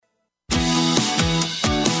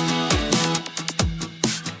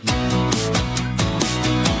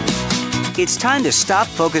It's time to stop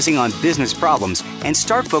focusing on business problems and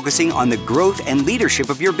start focusing on the growth and leadership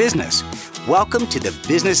of your business. Welcome to The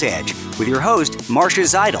Business Edge with your host, Marcia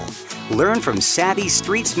Zeidel. Learn from savvy,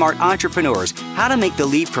 street-smart entrepreneurs how to make the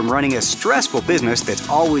leap from running a stressful business that's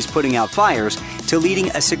always putting out fires to leading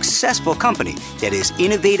a successful company that is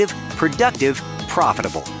innovative, productive,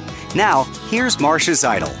 profitable. Now, here's Marcia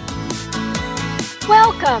Zeidel.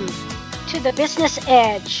 Welcome to The Business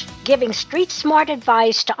Edge, giving street-smart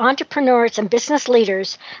advice to entrepreneurs and business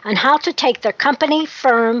leaders on how to take their company,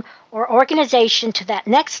 firm, or organization to that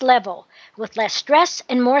next level with less stress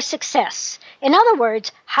and more success. In other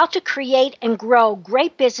words, how to create and grow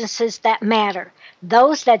great businesses that matter,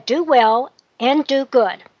 those that do well and do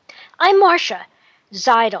good. I'm Marcia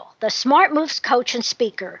Zeidel, the Smart Moves coach and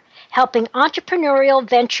speaker, helping entrepreneurial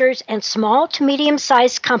ventures and small to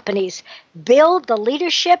medium-sized companies build the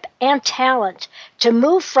leadership and talent to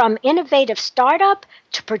move from innovative startup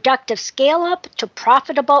to productive scale-up to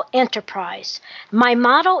profitable enterprise. My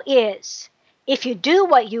motto is, if you do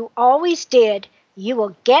what you always did, you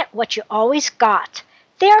will get what you always got.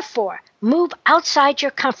 Therefore, move outside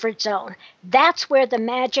your comfort zone. That's where the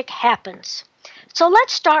magic happens. So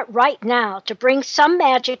let's start right now to bring some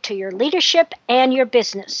magic to your leadership and your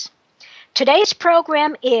business. Today's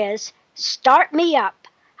program is Start Me Up,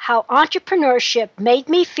 How Entrepreneurship Made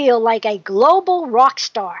Me Feel Like a Global Rock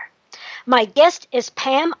Star. My guest is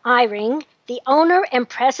Pam Eyring, the owner and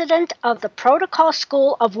president of the Protocol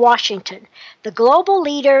School of Washington, the global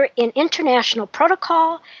leader in international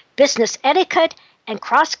protocol, business etiquette, and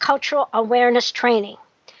cross-cultural awareness training.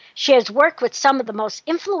 She has worked with some of the most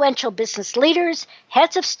influential business leaders,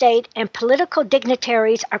 heads of state, and political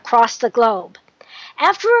dignitaries across the globe.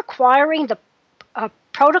 After acquiring the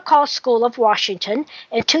Protocol School of Washington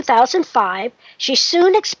in 2005, she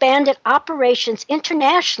soon expanded operations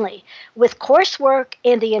internationally with coursework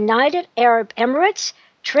in the United Arab Emirates,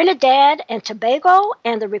 Trinidad and Tobago,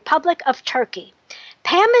 and the Republic of Turkey.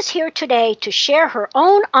 Pam is here today to share her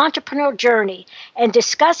own entrepreneurial journey and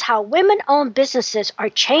discuss how women-owned businesses are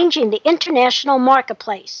changing the international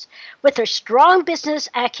marketplace. With her strong business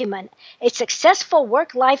acumen, a successful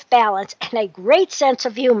work-life balance, and a great sense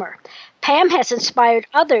of humor, Pam has inspired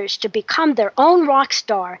others to become their own rock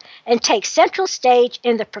star and take central stage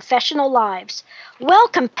in their professional lives.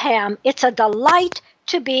 Welcome, Pam. It's a delight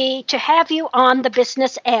to have you on The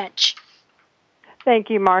Business Edge.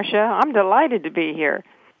 Thank you, Marcia. I'm delighted to be here.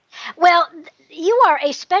 Well, you are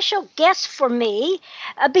a special guest for me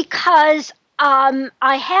because I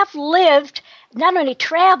have lived, not only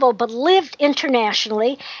traveled, but lived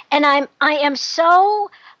internationally, and I am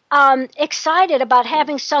so excited about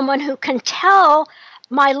having someone who can tell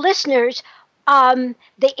my listeners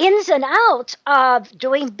the ins and outs of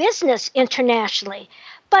doing business internationally.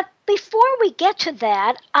 But before we get to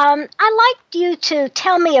that, I'd like you to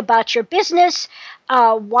tell me about your business.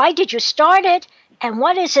 Why did you start it, and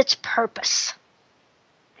what is its purpose?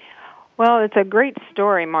 Well, it's a great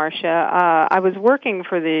story, Marcia. I was working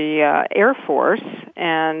for the Air Force,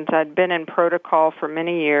 and I'd been in protocol for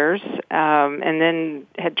many years, and then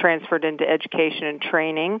had transferred into education and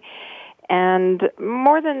training. And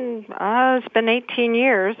more than, it's been 18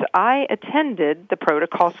 years, I attended the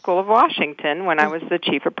Protocol School of Washington when I was the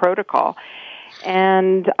chief of protocol.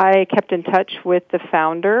 And I kept in touch with the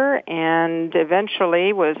founder and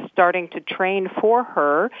eventually was starting to train for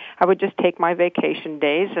her. I would just take my vacation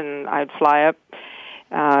days and I'd fly up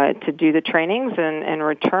to do the trainings and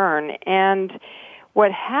return. And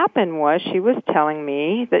what happened was she was telling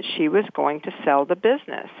me that she was going to sell the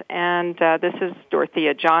business. And this is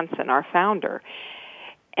Dorothea Johnson, our founder.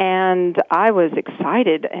 And I was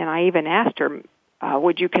excited, and I even asked her,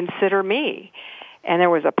 would you consider me? And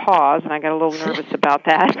there was a pause, and I got a little nervous about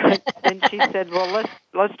that. But then she said, well,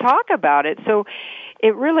 let's talk about it. So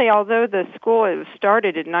it really, although the school was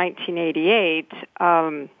started in 1988,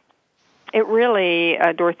 it really,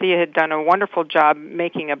 Dorothea had done a wonderful job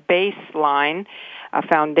making a baseline, a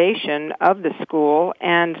foundation of the school,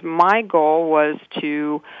 and my goal was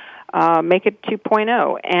to make it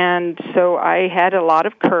 2.0. And so I had a lot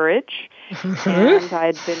of courage, and I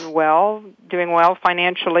had been doing well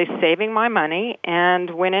financially, saving my money, and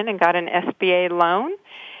went in and got an SBA loan.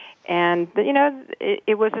 And, you know,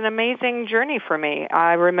 it was an amazing journey for me.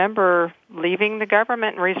 I remember leaving the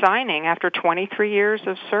government and resigning after 23 years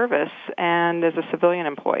of service and as a civilian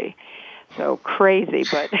employee. So crazy,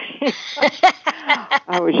 but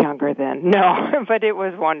I was younger then. No, but it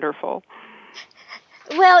was wonderful.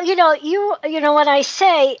 Well, when I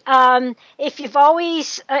say,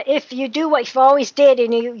 if you do what you've always did,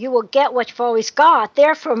 and you will get what you've always got.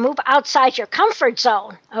 Therefore, move outside your comfort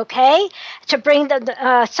zone, okay, to bring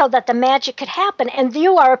so that the magic could happen. And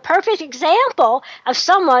you are a perfect example of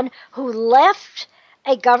someone who left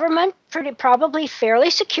a government, probably fairly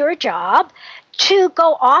secure job, to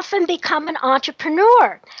go off and become an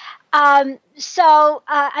entrepreneur. I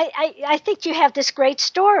think you have this great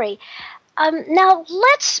story. Now,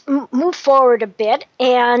 let's move forward a bit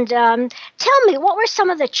and tell me, what were some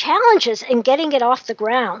of the challenges in getting it off the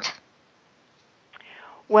ground?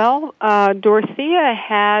 Well, Dorothea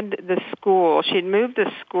had the school. She had moved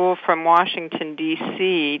the school from Washington,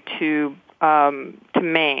 D.C. to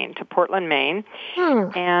Maine, to Portland, Maine.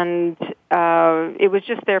 And it was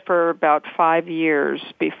just there for about 5 years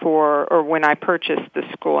before, or when I purchased the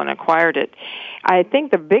school and acquired it. I think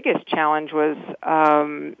the biggest challenge was,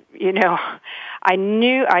 I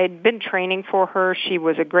knew I had been training for her. She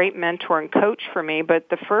was a great mentor and coach for me, but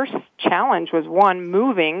the first challenge was, one,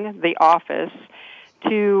 moving the office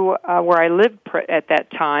to where I lived at that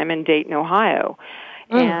time in Dayton, Ohio.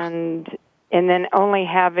 And then only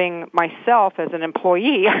having myself as an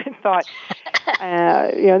employee, I thought,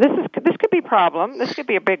 this could be a problem. This could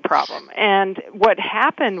be a big problem. And what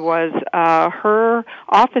happened was her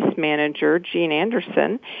office manager, Jean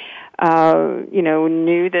Anderson,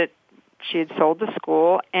 knew that she had sold the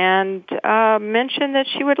school and mentioned that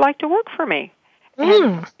she would like to work for me.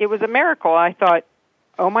 And it was a miracle. I thought,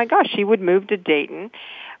 oh my gosh, she would move to Dayton.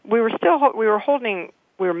 We were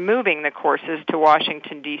moving the courses to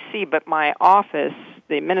Washington, D.C., but my office,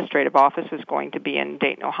 the administrative office, was going to be in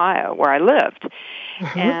Dayton, Ohio, where I lived.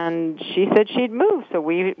 And she said she'd move. So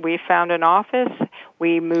we found an office.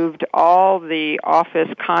 We moved all the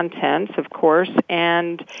office contents, of course,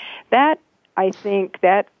 and I think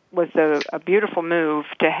that was a beautiful move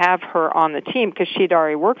to have her on the team, because she'd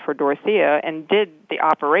already worked for Dorothea and did the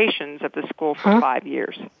operations of the school for 5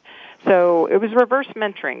 years. So it was reverse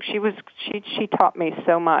mentoring. She taught me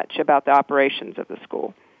so much about the operations of the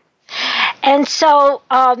school. And so,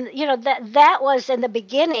 that was in the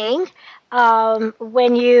beginning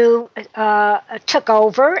when you took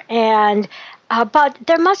over, and but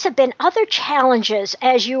there must have been other challenges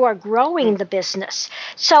as you are growing the business.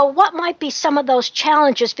 So what might be some of those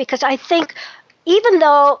challenges? Because I think even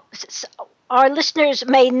though our listeners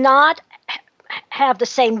may not have the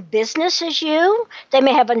same business as you, they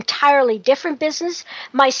may have entirely different business.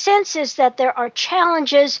 My sense is that there are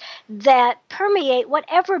challenges that permeate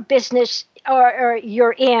whatever business or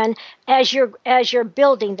you're in as you're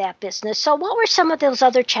building that business. So what were some of those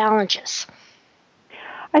other challenges?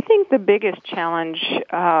 I think the biggest challenge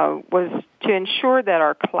was to ensure that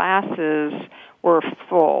our classes were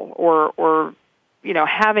full, or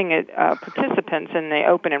having participants in the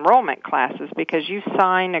open enrollment classes, because you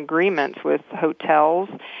sign agreements with hotels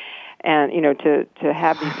and, to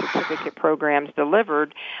have these certificate programs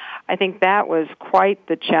delivered. I think that was quite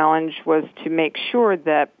the challenge, was to make sure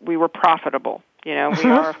that we were profitable. We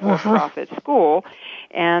are a for-profit school,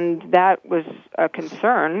 and that was a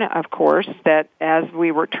concern, of course, that as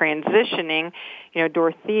we were transitioning,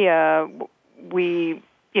 Dorothea,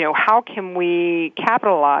 how can we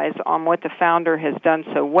capitalize on what the founder has done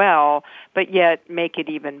so well, but yet make it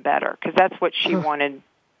even better? Because that's what she wanted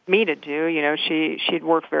me to do. She'd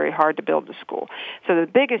worked very hard to build the school. So the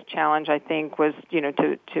biggest challenge, I think, was,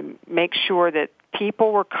 to make sure that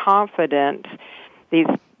people were confident, these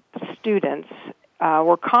students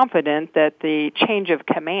were confident that the change of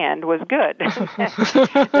command was good.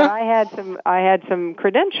 That I had some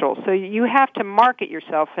credentials. So you have to market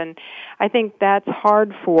yourself, and I think that's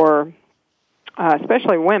hard for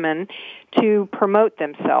especially women to promote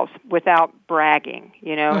themselves without bragging.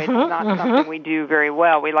 It's not something we do very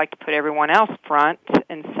well. We like to put everyone else front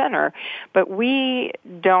and center, but we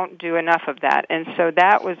don't do enough of that. And so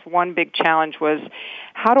that was one big challenge, was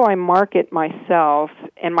how do I market myself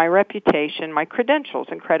and my reputation, my credentials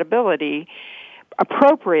and credibility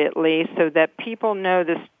appropriately, so that people know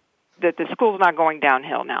that the school's not going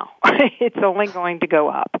downhill now. It's only going to go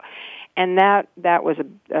up. And that was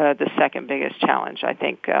the second biggest challenge, I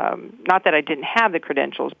think. Not that I didn't have the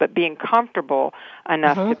credentials, but being comfortable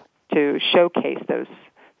enough to showcase those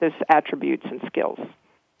attributes and skills.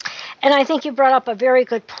 And I think you brought up a very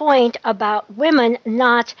good point about women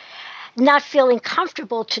not feeling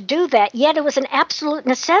comfortable to do that. Yet it was an absolute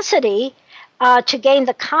necessity to gain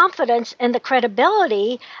the confidence and the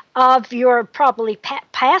credibility of your probably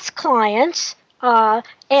past clients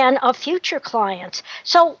and of future clients.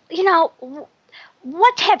 So,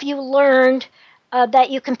 what have you learned that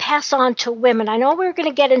you can pass on to women? I know we're going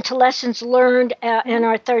to get into lessons learned in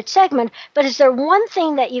our third segment, but is there one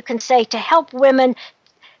thing that you can say to help women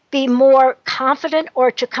be more confident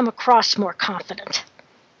or to come across more confident?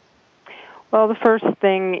 Well, the first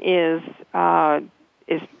thing is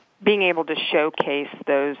being able to showcase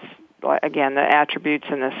those, again, the attributes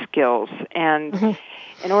and the skills. And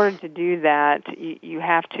in order to do that, you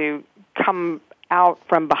have to come out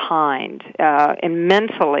from behind and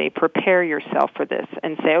mentally prepare yourself for this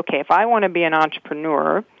and say, okay, if I want to be an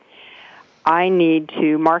entrepreneur, I need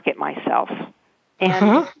to market myself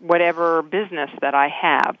and whatever business that I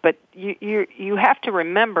have. But you have to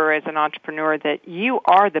remember as an entrepreneur that you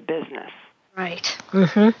are the business. Right.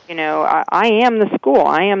 You know, I am the school.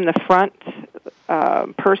 I am the front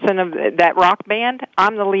person of that rock band.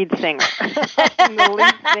 I'm the lead singer. I'm the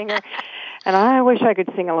lead singer. And I wish I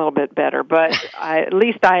could sing a little bit better, but at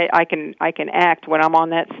least I can act when I'm on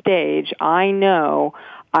that stage. I know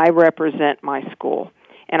I represent my school,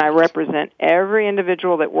 and I represent every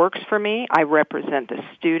individual that works for me. I represent the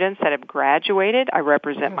students that have graduated. I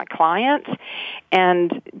represent my clients,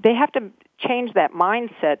 and they have to change that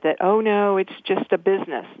mindset that, oh no, it's just a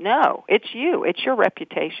business. No, it's you. It's your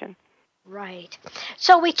reputation. Right.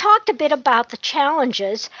 So we talked a bit about the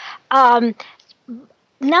challenges.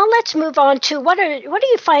 Now let's move on to what do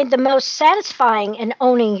you find the most satisfying in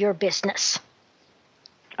owning your business?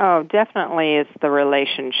 Oh, definitely it's the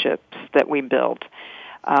relationships that we build.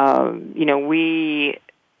 You know, we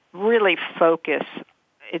really focus.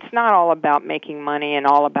 It's not all about making money and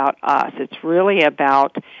all about us. It's really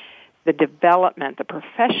about the development, the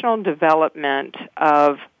professional development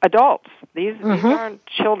of adults. These aren't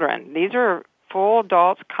children. These are full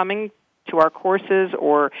adults coming to our courses,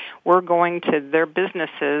 or we're going to their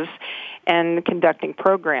businesses and conducting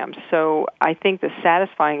programs. So I think the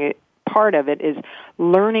satisfying part of it is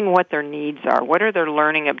learning what their needs are, what are their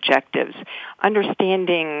learning objectives,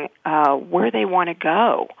 understanding where they want to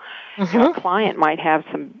go. You know, a client might have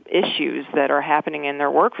some issues that are happening in their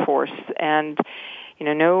workforce, and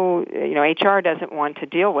HR doesn't want to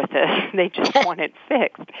deal with it. They just want it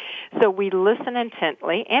fixed. So we listen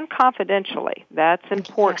intently and confidentially. That's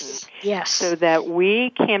important. Yes. So that we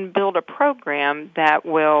can build a program that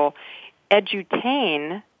will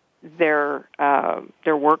edutain their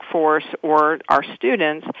workforce or our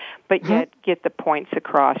students, but yet get the points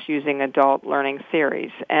across using adult learning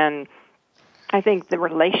theories. And I think the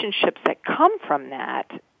relationships that come from that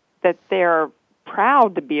they're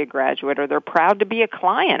proud to be a graduate or they're proud to be a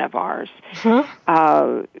client of ours.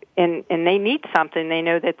 And they need something, they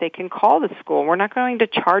know that they can call the school. We're not going to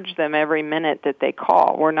charge them every minute that they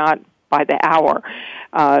call. We're not by the hour.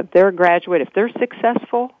 They're a graduate. If they're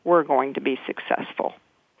successful, we're going to be successful.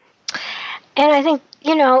 And I think,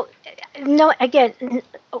 again,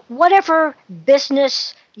 whatever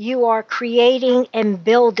business you are creating and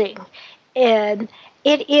building, and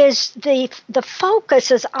it is the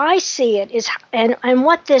focus, as I see it, is and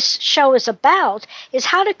what this show is about is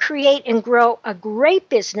how to create and grow a great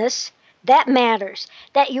business that matters.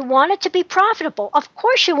 That you want it to be profitable. Of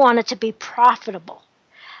course, you want it to be profitable.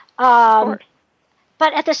 Of course.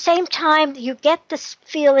 But at the same time, you get this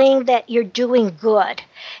feeling that you're doing good.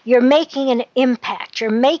 You're making an impact. You're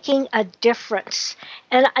making a difference,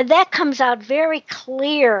 and that comes out very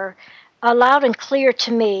clear. Loud and clear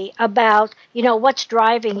to me about, what's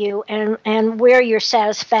driving you and where your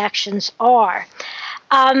satisfactions are.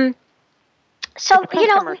 So, it's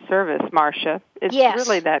customer service, Marcia. It's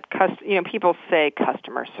really that, people say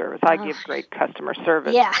customer service. I give great customer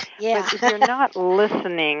service. Yeah. But if you're not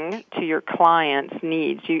listening to your clients'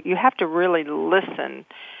 needs, you have to really listen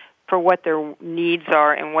for what their needs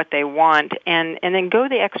are and what they want, and then go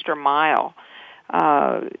the extra mile.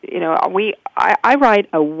 I write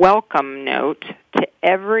a welcome note to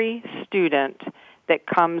every student that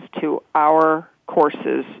comes to our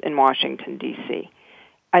courses in Washington, D.C.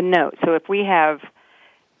 A note. So if we have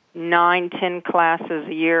 9-10 classes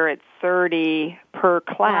a year at 30 per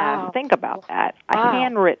class, think about that. A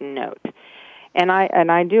handwritten note. And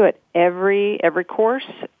I do it every course,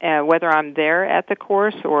 whether I'm there at the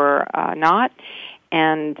course or not.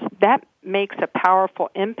 And that makes a powerful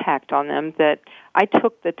impact on them that I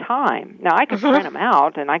took the time. Now, I could print them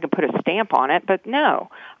out and I could put a stamp on it, but no,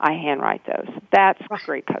 I handwrite those. That's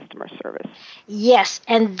great customer service. Yes,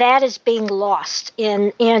 and that is being lost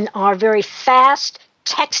in our very fast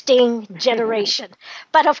texting generation.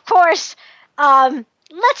 But of course,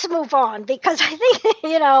 let's move on because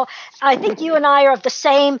I think you and I are of the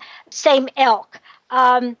same ilk.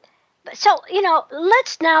 So,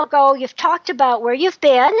 let's now go. You've talked about where you've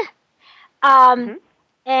been,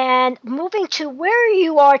 and moving to where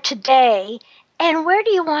you are today And where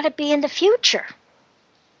do you want to be in the future?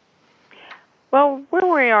 Well, where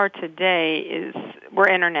we are today is we're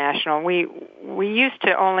international. We used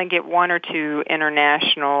to only get one or two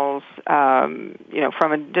internationals,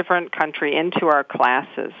 from a different country into our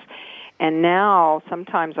classes, and now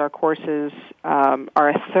sometimes our courses are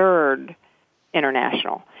a third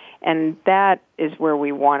international, and that is where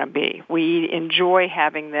we want to be. We enjoy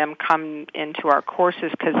having them come into our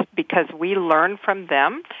courses because we learn from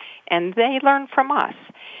them, and they learn from us.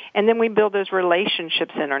 And then we build those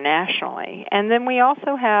relationships internationally. And then we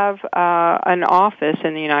also have an office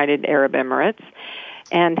in the United Arab Emirates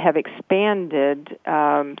and have expanded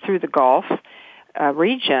through the Gulf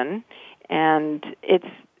region, and it's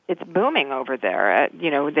booming over there.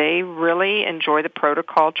 They really enjoy the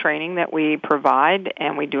protocol training that we provide,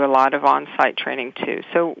 and we do a lot of on-site training too.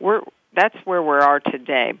 So that's where we are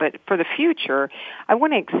today. But for the future, I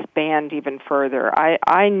want to expand even further.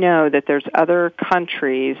 I know that there's other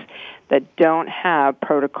countries that don't have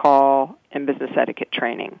protocol and business etiquette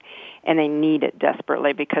training, and they need it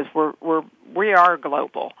desperately because we are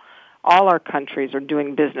global. All our countries are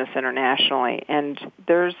doing business internationally, and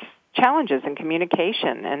there's challenges in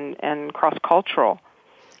communication and cross-cultural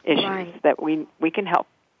issues that we can help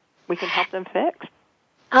them fix.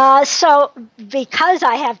 So, because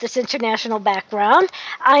I have this international background,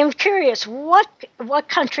 I'm curious, what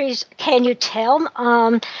countries can you tell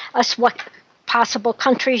us what possible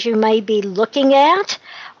countries you may be looking at,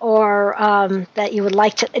 or that you would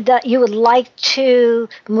like to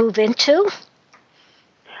move into?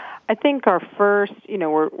 I think our first,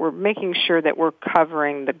 we're making sure that we're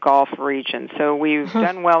covering the Gulf region. So we've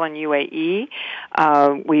done well in UAE.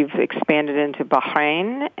 We've expanded into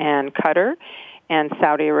Bahrain and Qatar and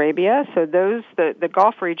Saudi Arabia. So the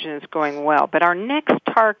Gulf region is going well. But our next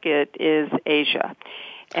target is Asia.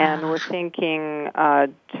 And we're thinking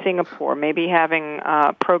Singapore, maybe having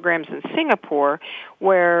programs in Singapore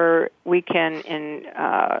where we can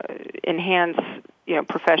enhance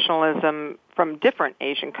professionalism from different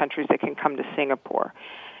Asian countries that can come to Singapore.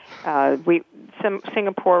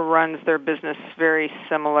 Singapore runs their business very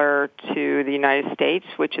similar to the United States,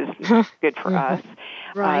 which is good for us.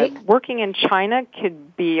 Right. Working in China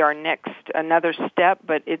could be another step,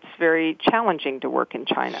 but it's very challenging to work in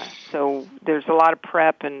China. So there's a lot of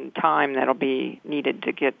prep and time that'll be needed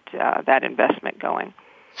to get that investment going.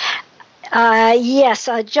 Yes,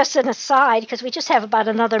 just an aside, because we just have about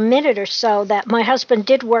another minute or so, that my husband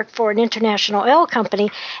did work for an international oil company,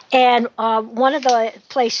 and one of the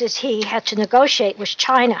places he had to negotiate was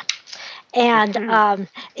China. And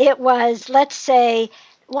it was, let's say,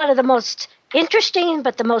 one of the most interesting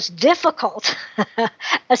but the most difficult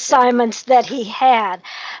assignments that he had.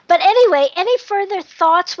 But anyway, any further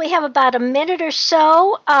thoughts? We have about a minute or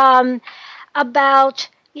so about,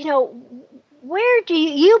 where do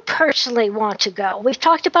you personally want to go? We've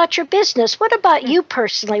talked about your business. What about you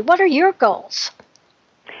personally? What are your goals?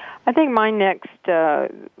 I think my next,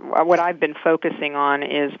 what I've been focusing on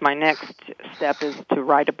is my next step is to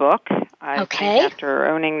write a book. I think after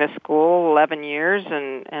owning the school 11 years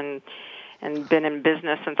and been in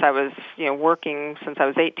business since I was, working since I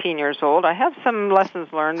was 18 years old, I have some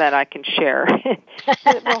lessons learned that I can share.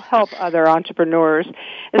 It will help other entrepreneurs,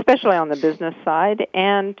 especially on the business side.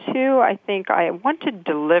 And two, I think I want to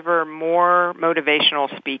deliver more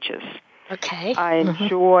motivational speeches. Okay. I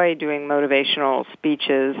enjoy doing motivational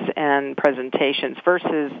speeches and presentations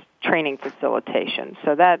versus training facilitation.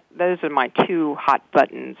 So those are my two hot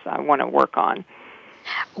buttons I want to work on.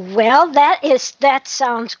 Well, that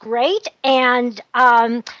sounds great, and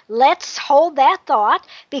let's hold that thought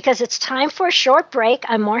because it's time for a short break.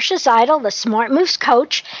 I'm Marcia Zeidel, the Smart Moves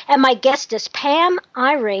coach, and my guest is Pam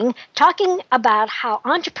Eyring, talking about how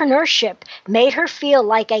entrepreneurship made her feel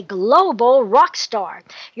like a global rock star.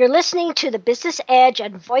 You're listening to the Business Edge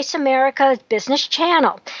at Voice America Business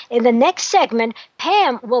Channel. In the next segment,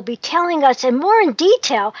 Pam will be telling us in more in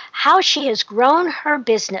detail how she has grown her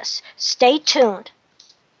business. Stay tuned.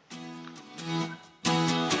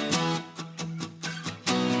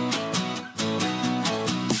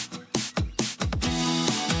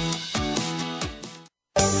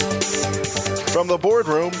 From the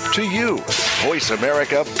boardroom to you, Voice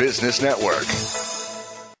America Business Network.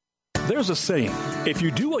 There's a saying, if you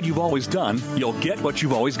do what you've always done, you'll get what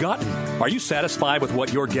you've always gotten. Are you satisfied with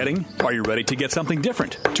what you're getting? Are you ready to get something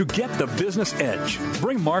different? To get the business edge,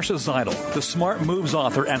 bring Marcia Zeidel, the Smart Moves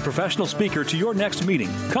author and professional speaker, to your next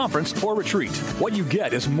meeting, conference, or retreat. What you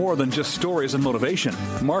get is more than just stories and motivation.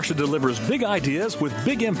 Marcia delivers big ideas with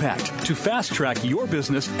big impact to fast-track your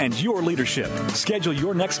business and your leadership. Schedule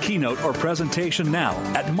your next keynote or presentation now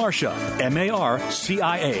at Marcia,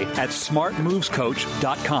 M-A-R-C-I-A, at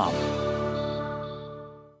smartmovescoach.com.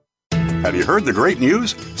 Have you heard the great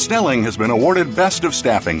news? Snelling has been awarded Best of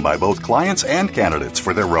Staffing by both clients and candidates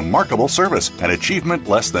for their remarkable service, an achievement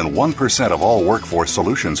less than 1% of all workforce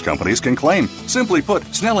solutions companies can claim. Simply put,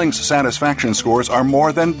 Snelling's satisfaction scores are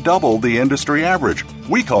more than double the industry average.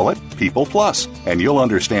 We call it People Plus, and you'll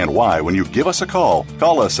understand why when you give us a call.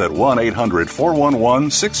 Call us at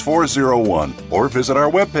 1-800-411-6401 or visit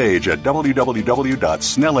our webpage at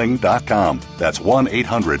www.snelling.com. That's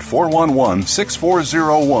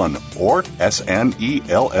 1-800-411-6401 or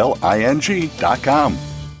SNELLING.com.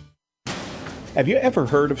 Have you ever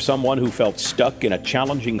heard of someone who felt stuck in a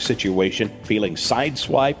challenging situation, feeling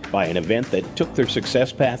sideswiped by an event that took their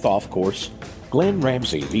success path off course? Glenn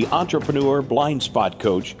Ramsey, the Entrepreneur Blind Spot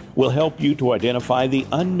Coach, will help you to identify the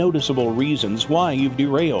unnoticeable reasons why you've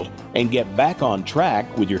derailed and get back on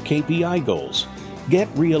track with your KPI goals. Get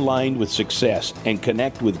realigned with success and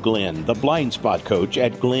connect with Glenn, the Blind Spot Coach,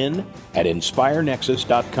 at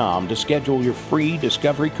glenn@inspirenexus.com to schedule your free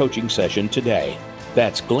discovery coaching session today.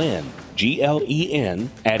 That's Glenn, Glen,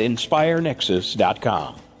 at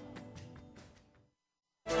inspirenexus.com.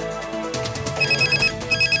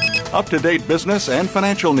 Up-to-date business and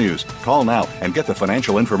financial news. Call now and get the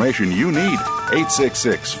financial information you need.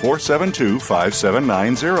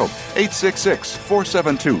 866-472-5790.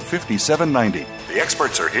 866-472-5790. The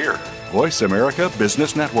experts are here. Voice America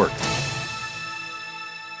Business Network.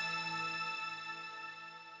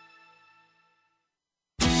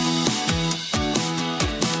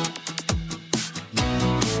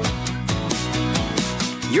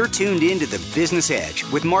 You're tuned in to The Business Edge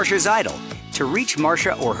with Marcia Zeidel. To reach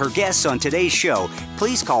Marcia or her guests on today's show,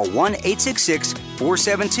 please call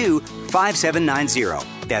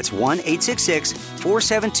 1-866-472-5790. That's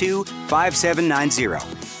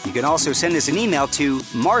 1-866-472-5790. You can also send us an email to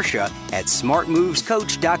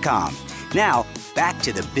marcia@smartmovescoach.com. Now, back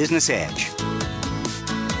to The Business Edge.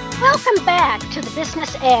 Welcome back to The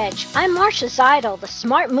Business Edge. I'm Marcia Zeidel, the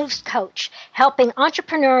Smart Moves Coach, helping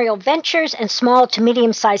entrepreneurial ventures and small to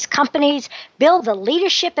medium-sized companies build the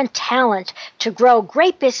leadership and talent to grow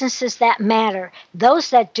great businesses that matter,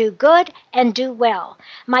 those that do good and do well.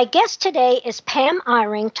 My guest today is Pam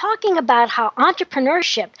Eyring, talking about how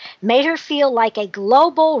entrepreneurship made her feel like a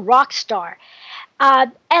global rock star.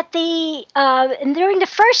 During the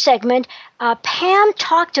first segment, Pam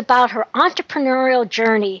talked about her entrepreneurial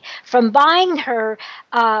journey from buying her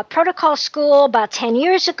protocol school about 10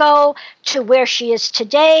 years ago to where she is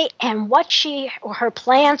today and what her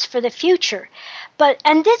plans for the future. But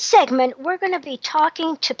in this segment, we're going to be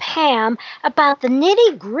talking to Pam about the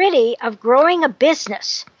nitty-gritty of growing a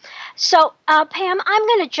business. So, Pam, I'm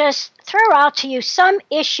going to just throw out to you some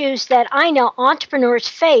issues that I know entrepreneurs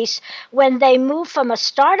face when they move from a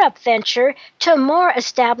startup venture to a more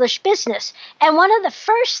established business. And one of the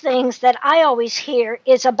first things that I always hear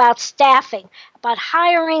is about staffing, about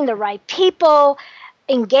hiring the right people,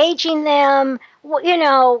 engaging them,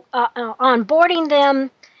 onboarding them,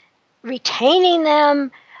 retaining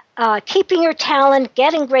them, keeping your talent,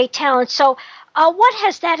 getting great talent. So, what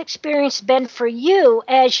has that experience been for you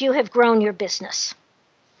as you have grown your business?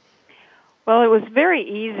 Well, it was very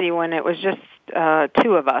easy when it was just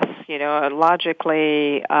two of us.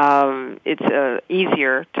 Logically, it's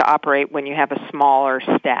easier to operate when you have a smaller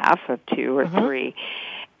staff of two or three.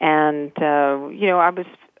 And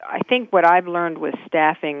I think what I've learned with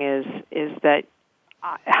staffing is that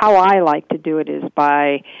how I like to do it is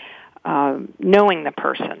by knowing the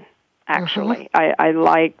person. Actually, I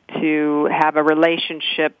like to have a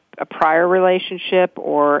relationship, a prior relationship,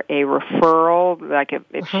 or a referral, like if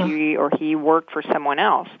she or he worked for someone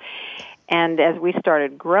else. And as we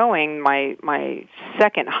started growing, my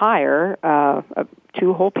second hire,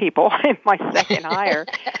 two whole people, my second hire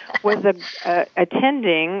was was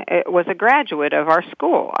a graduate of our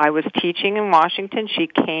school. I was teaching in Washington. She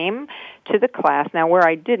came to the class. Now, where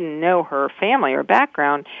I didn't know her family or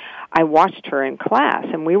background, I watched her in class,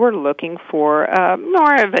 and we were looking for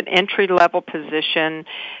more of an entry-level position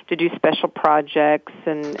to do special projects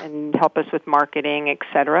and help us with marketing, et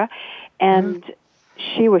cetera. And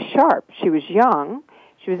she was sharp. She was young.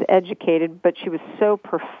 She was educated, but she was so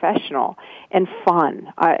professional and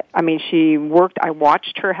fun. I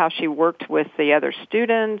watched her how she worked with the other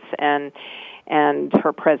students, and and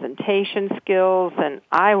her presentation skills, and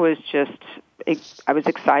I was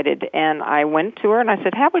excited, and I went to her and I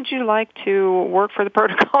said, how would you like to work for the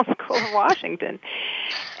Protocol School of Washington?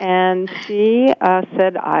 And she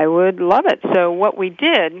said, I would love it. So what we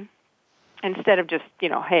did, instead of just,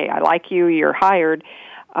 hey, I like you, you're hired,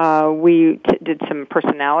 we did some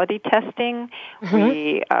personality testing.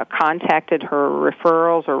 We contacted her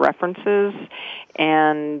referrals or references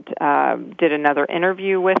and did another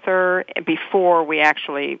interview with her before we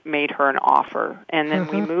actually made her an offer. And then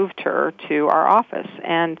we moved her to our office.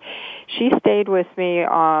 And she stayed with me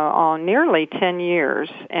on nearly 10 years.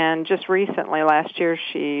 And just recently, last year,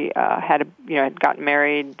 she had gotten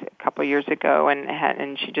married a couple of years ago,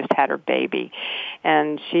 and she just had her baby.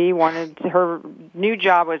 And she wanted her new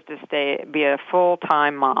job was to be a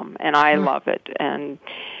full-time mom, and I love it. And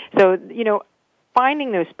so,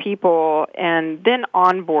 finding those people and then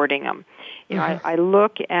onboarding them. I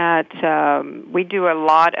look at, we do a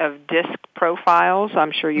lot of DISC profiles.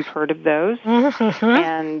 I'm sure you've heard of those.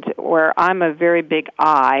 And where I'm a very big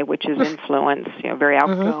I, which is influence, very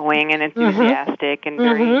outgoing and enthusiastic and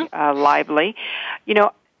very lively.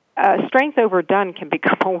 Strength overdone can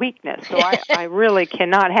become a weakness. So I really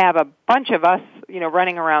cannot have a bunch of us,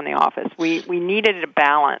 running around the office. We needed a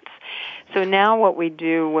balance. So now what we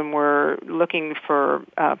do when we're looking for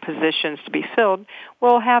positions to be filled,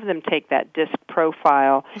 we'll have them take that DISC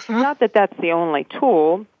profile. Not that that's the only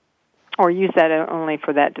tool or use that only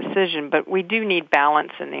for that decision, but we do need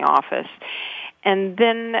balance in the office. And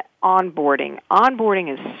then onboarding.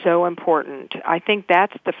 Onboarding is so important. I think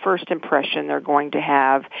that's the first impression they're going to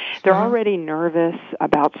have. They're already nervous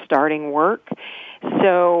about starting work.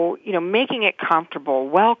 So, making it comfortable,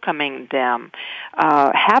 welcoming them,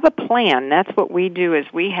 have a plan. That's what we do is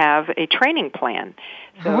we have a training plan.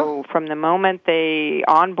 So from the moment they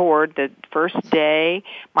onboard, the first day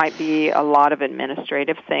might be a lot of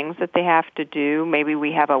administrative things that they have to do. Maybe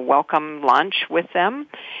we have a welcome lunch with them.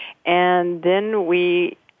 And then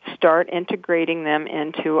we start integrating them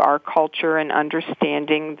into our culture and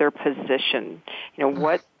understanding their position,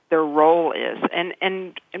 what their role is,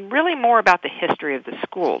 and really more about the history of the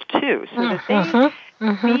school, too, so that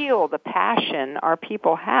they feel the passion our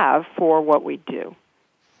people have for what we do.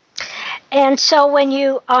 And so when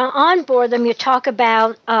you onboard them, you talk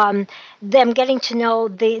about them getting to know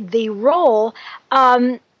the role.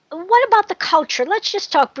 What about the culture? Let's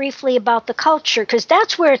just talk briefly about the culture, because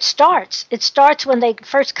that's where it starts. It starts when they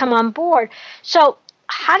first come on board. So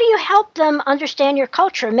how do you help them understand your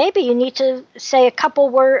culture? Maybe you need to say a couple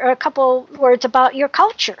words about your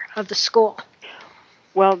culture of the school.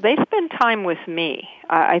 Well, they spend time with me.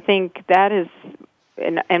 I think that is,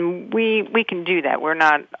 and we can do that. We're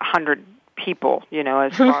not 100 people,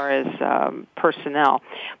 as far as personnel,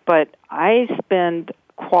 but I spend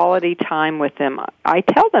quality time with them. I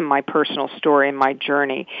tell them my personal story and my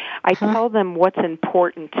journey. I tell them what's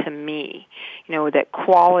important to me, that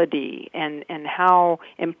quality and how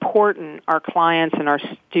important our clients and our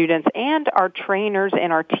students and our trainers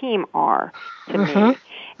and our team are to me.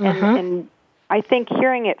 And I think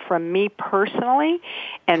hearing it from me personally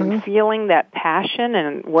and feeling that passion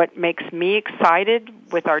and what makes me excited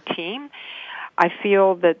with our team, I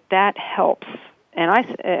feel that helps. And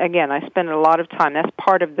I spend a lot of time. That's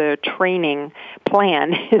part of the training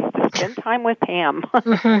plan is to spend time with Pam.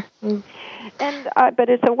 And but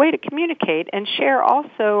it's a way to communicate and share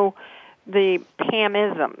also the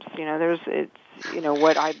Pamisms.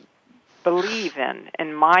 What I believe in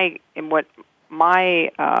and what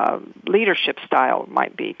my leadership style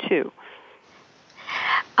might be too.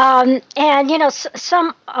 And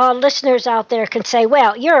some listeners out there can say,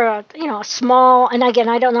 "Well, you're a small," and again,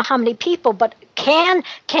 I don't know how many people, but can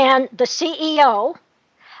the CEO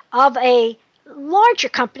of a larger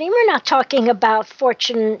company? We're not talking about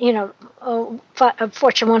Fortune,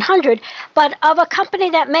 Fortune 100, but of a company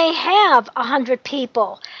that may have 100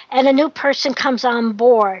 people, and a new person comes on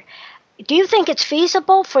board. Do you think it's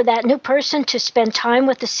feasible for that new person to spend time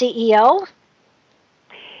with the CEO?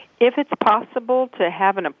 If it's possible to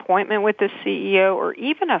have an appointment with the CEO or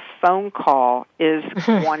even a phone call is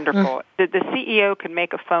wonderful. The CEO can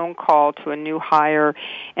make a phone call to a new hire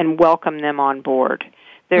and welcome them on board.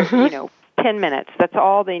 There's, 10 minutes. That's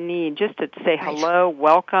all they need, just to say hello,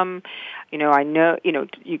 welcome. I know,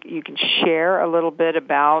 you can share a little bit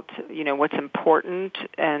about, what's important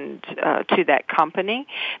and to that company.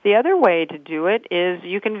 The other way to do it is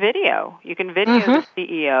you can video. You can video the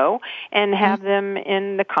CEO and have them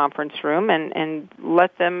in the conference room and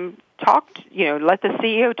let them talk, let the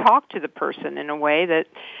CEO talk to the person in a way that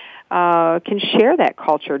can share that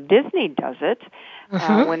culture. Disney does it.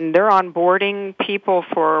 When they're onboarding people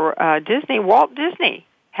for Disney, Walt Disney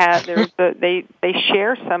they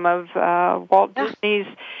share some of Walt Disney's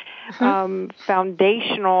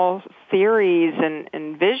foundational theories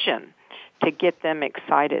and vision to get them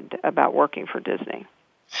excited about working for Disney.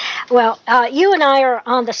 Well, you and I are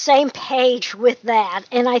on the same page with that,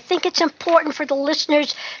 and I think it's important for the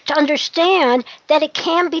listeners to understand that it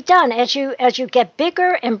can be done as you get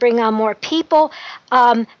bigger and bring on more people.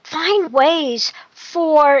 Find ways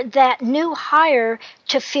for that new hire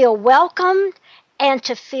to feel welcomed and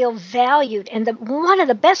to feel valued. And one of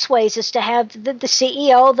the best ways is to have the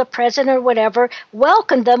CEO, the president, or whatever,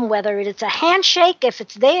 welcome them, whether it's a handshake, if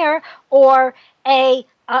it's there, or a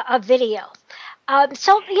video.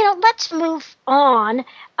 So let's move on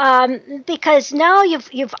because now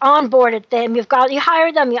you've onboarded them. You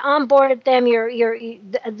hired them. You onboarded them.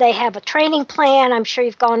 They have a training plan. I'm sure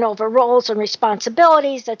you've gone over roles and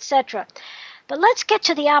responsibilities, etc. But let's get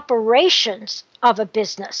to the operations of a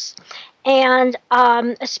business, and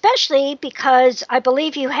especially because I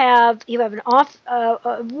believe you have an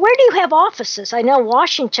where do you have offices? I know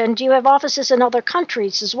Washington. Do you have offices in other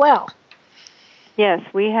countries as well? Yes,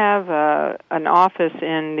 we have an office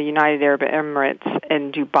in the United Arab Emirates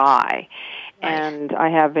in Dubai, and I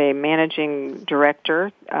have a managing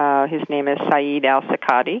director. His name is Saeed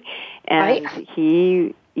Al-Sakadi, and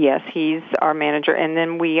he's our manager. And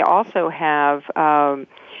then we also have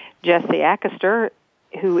Jesse Acaster,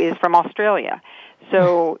 who is from Australia.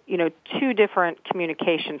 So, two different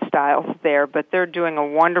communication styles there, but they're doing a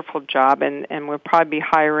wonderful job, and we'll probably be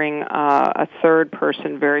hiring a third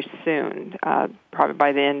person very soon, probably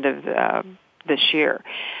by the end of this year.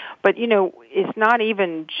 But, it's not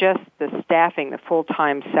even just the staffing, the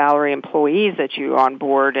full-time salary employees that you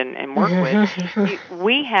onboard and work with.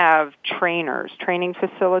 We have training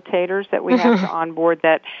facilitators that we have to onboard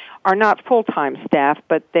that are not full-time staff,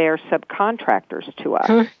 but they're subcontractors to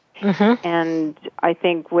us. And I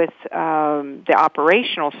think with the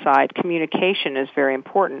operational side, communication is very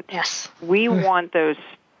important. Yes. We want those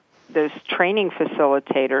training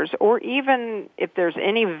facilitators, or even if there's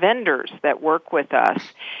any vendors that work with us,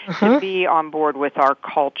 to be on board with our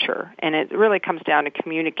culture. And it really comes down to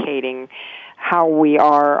communicating how we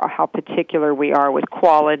are, how particular we are with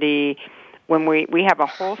quality. When we have a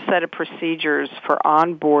whole set of procedures for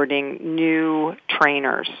onboarding new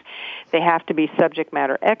trainers. They have to be subject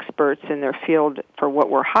matter experts in their field for what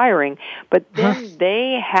we're hiring, but then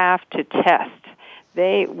they have to test.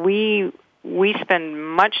 We spend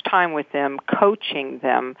much time with them, coaching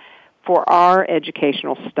them for our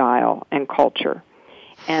educational style and culture.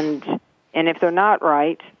 And if they're not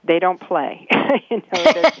right, they don't play.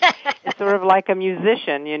 It's sort of like a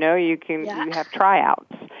musician, you have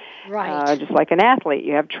tryouts. Right. Just like an athlete,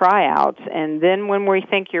 you have tryouts, and then when we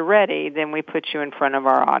think you're ready, then we put you in front of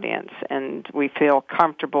our audience, and we feel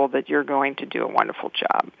comfortable that you're going to do a wonderful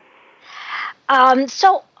job.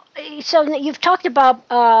 So you've talked about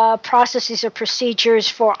processes or procedures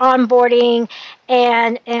for onboarding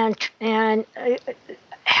and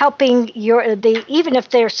helping even if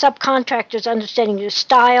they're subcontractors, understanding your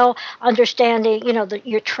style, understanding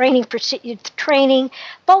your training.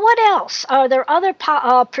 But what else? Are there other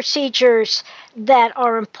procedures that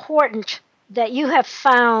are important that you have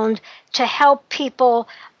found to help people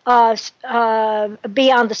be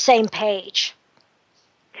on the same page?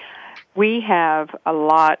 We have a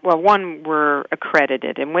lot. Well, one, we're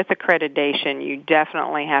accredited, and with accreditation, you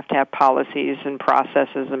definitely have to have policies and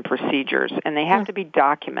processes and procedures, and they have to be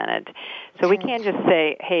documented. So we can't just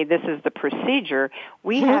say, hey, this is the procedure.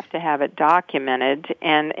 We have to have it documented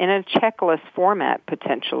and in a checklist format,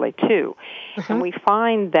 potentially, too. And we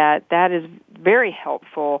find that is very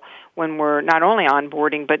helpful when we're not only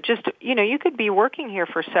onboarding, but just, you could be working here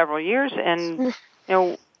for several years and,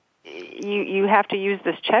 you have to use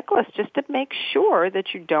this checklist just to make sure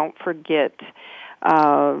that you don't forget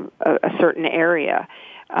a certain area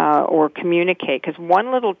or communicate, because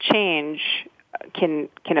one little change can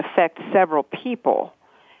affect several people.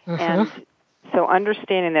 And so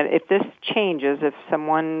understanding that if this changes, if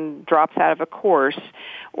someone drops out of a course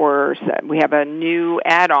or we have a new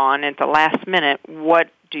add-on at the last minute,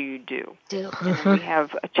 what do you do? And we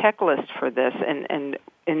have a checklist for this, and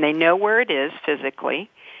they know where it is physically.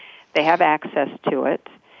 They have access to it,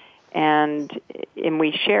 and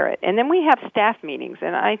we share it. And then we have staff meetings,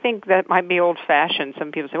 and I think that might be old-fashioned.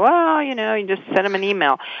 Some people say, well, you just send them an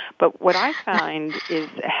email. But what I find is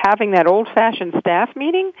having that old-fashioned staff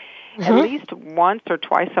meeting at least once or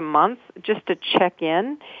twice a month just to check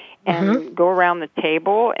in and go around the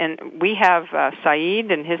table. And we have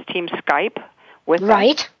Saeed and his team Skype with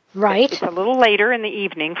us. Right. It's a little later in the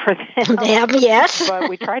evening for them. Yes. But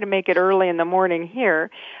we try to make it early in the morning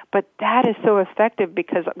here. But that is so effective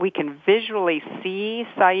because we can visually see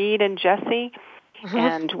Saeed and Jesse,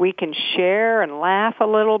 and we can share and laugh a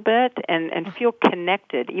little bit and feel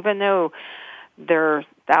connected, even though they're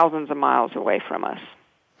thousands of miles away from us.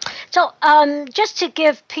 So just to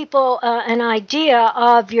give people an idea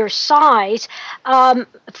of your size,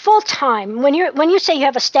 full-time, when you say you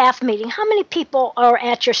have a staff meeting, how many people are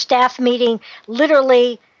at your staff meeting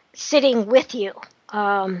literally sitting with you?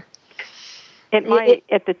 At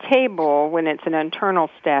the table, when it's an internal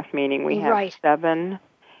staff meeting, we have 7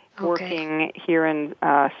 working here in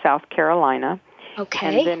South Carolina.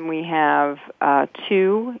 Okay. And then we have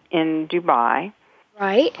 2 in Dubai.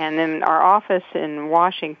 Right. And then our office in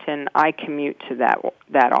Washington, I commute to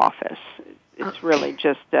that office. It's really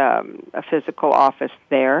just a physical office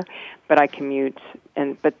there, but I commute.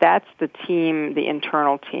 But that's the team, the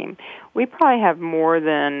internal team. We probably have more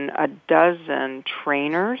than a dozen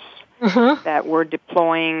trainers that we're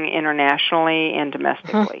deploying internationally and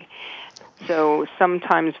domestically. So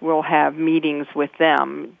sometimes we'll have meetings with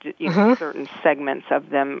them, certain segments of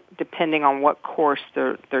them, depending on what course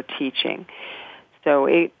they're teaching. So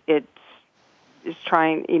it's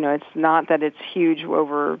trying, it's not that it's huge,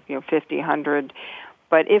 over 50, 100,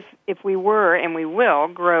 but if we were, and we will,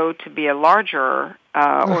 grow to be a larger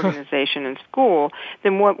organization in school,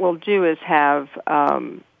 then what we'll do is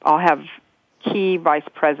I'll have key vice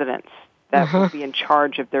presidents that will be in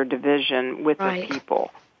charge of their division with the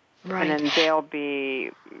people. Right. And then they'll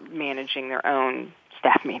be managing their own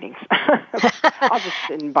staff meetings. I'll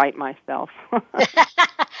just invite myself.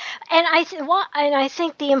 And I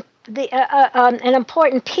think an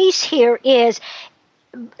important piece here is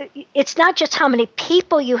it's not just how many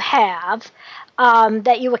people you have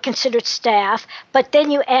that you would consider staff, but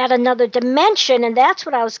then you add another dimension, and that's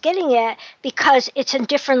what I was getting at, because it's in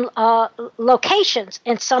different locations,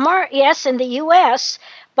 and some are in the U.S.,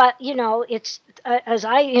 but it's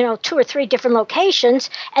 2 or 3 different locations,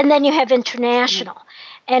 and then you have international.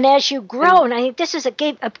 And as you grow, and I think this is a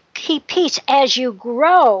key piece, as you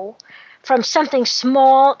grow from something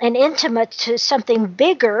small and intimate to something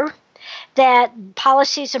bigger, that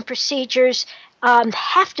policies and procedures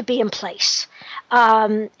have to be in place,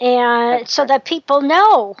 and so that people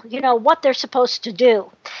know, what they're supposed to do.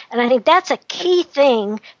 And I think that's a key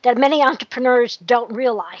thing that many entrepreneurs don't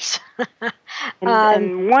realize.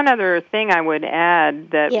 And one other thing I would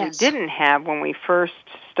add that we didn't have when we first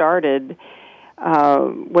started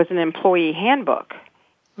was an employee handbook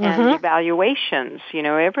and evaluations.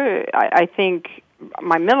 I think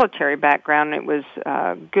my military background, it was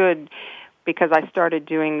good because I started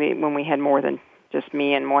doing when we had more than just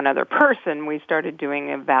me and one other person, we started doing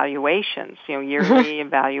evaluations, yearly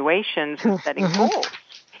evaluations and setting goals.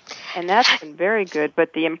 And that's been very good.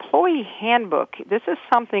 But the employee handbook, this is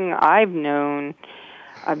something I've known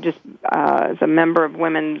just as a member of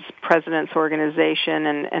Women's Presidents Organization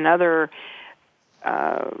and other,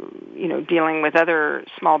 dealing with other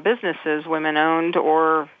small businesses, women-owned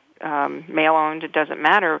or male-owned, it doesn't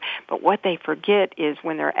matter. But what they forget is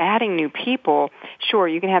when they're adding new people, sure,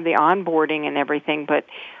 you can have the onboarding and everything, but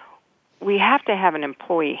we have to have an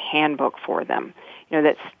employee handbook for them,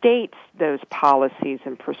 that states those policies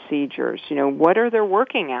and procedures. What are their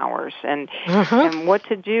working hours and what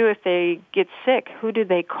to do if they get sick? Who do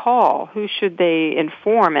they call? Who should they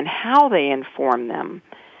inform and how they inform them?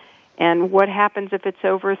 And what happens if it's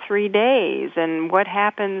over 3 days? And what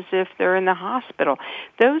happens if they're in the hospital?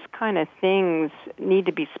 Those kind of things need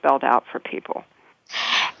to be spelled out for people.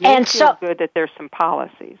 And feel good that there's some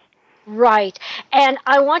policies. Right. And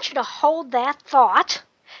I want you to hold that thought,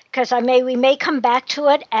 because we may come back to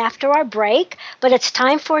it after our break, but it's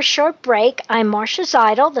time for a short break. I'm Marcia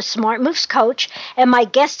Zeidel, the Smart Moves coach, and my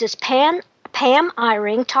guest is Pam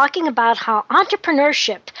Eyring, talking about how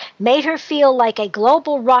entrepreneurship made her feel like a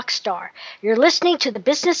global rock star. You're listening to The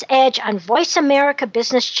Business Edge on Voice America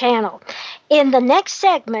Business Channel. In the next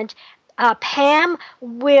segment, Pam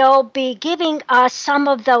will be giving us some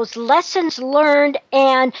of those lessons learned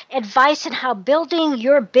and advice on how building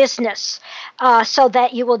your business so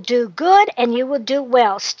that you will do good and you will do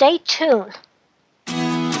well. Stay tuned.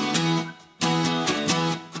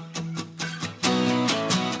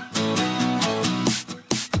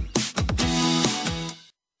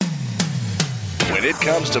 When it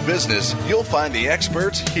comes to business, you'll find the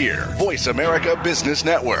experts here. Voice America Business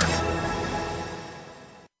Network.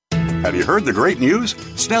 Have you heard the great news?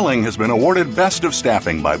 Snelling has been awarded Best of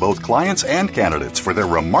Staffing by both clients and candidates for their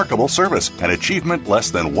remarkable service, an achievement less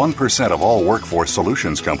than 1% of all workforce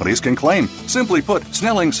solutions companies can claim. Simply put,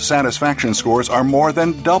 Snelling's satisfaction scores are more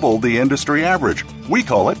than double the industry average. We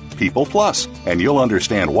call it People Plus, and you'll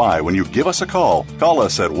understand why when you give us a call. Call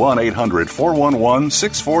us at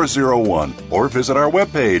 1-800-411-6401 or visit our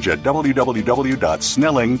webpage at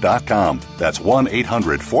www.snelling.com. That's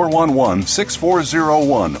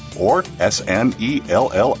 1-800-411-6401 or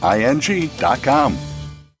snelling.com.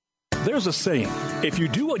 There's a saying, if you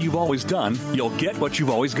do what you've always done, you'll get what you've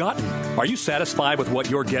always gotten. Are you satisfied with what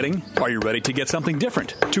you're getting? Are you ready to get something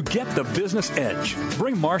different? To get the business edge,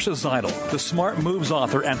 bring Marcia Zeidel, the Smart Moves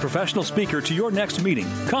author and professional speaker, to your next meeting,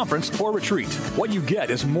 conference, or retreat. What you get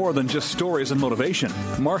is more than just stories and motivation.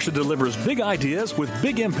 Marcia delivers big ideas with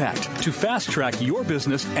big impact to fast-track your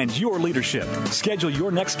business and your leadership. Schedule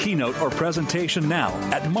your next keynote or presentation now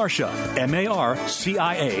at Marcia,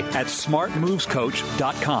 M-A-R-C-I-A, at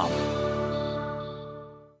smartmovescoach.com.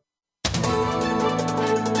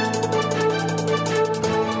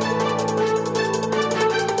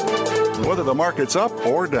 Whether the market's up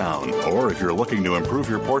or down, or if you're looking to improve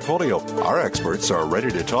your portfolio, our experts are ready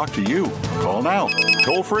to talk to you. Call now.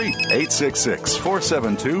 Toll free,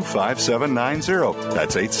 866-472-5790.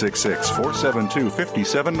 That's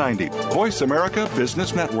 866-472-5790. Voice America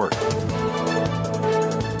Business Network.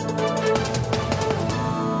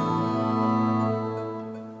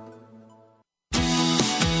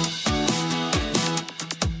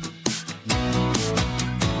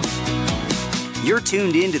 You're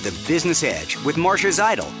tuned in to The Business Edge with Marcia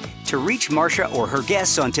Zeidel. To reach Marcia or her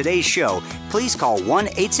guests on today's show, please call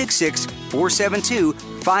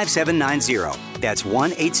 1-866-472-5790. That's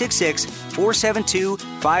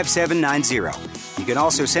 1-866-472-5790. You can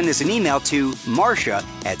also send us an email to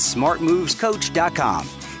marcia@smartmovescoach.com.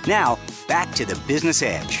 Now, back to The Business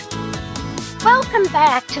Edge. Welcome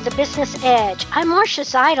back to The Business Edge. I'm Marcia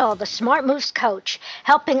Zeidel, the Smart Moves Coach,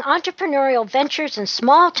 helping entrepreneurial ventures and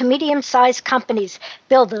small to medium-sized companies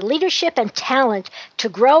build the leadership and talent to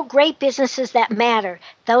grow great businesses that matter,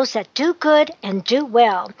 those that do good and do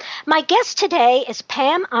well. My guest today is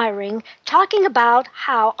Pam Eyring, talking about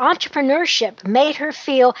how entrepreneurship made her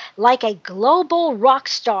feel like a global rock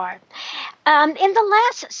star. In the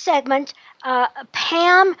last segment,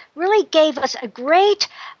 Pam really gave us a great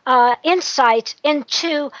insight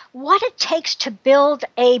into what it takes to build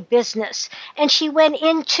a business. And she went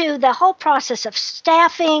into the whole process of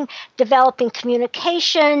staffing, developing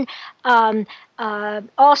communication, also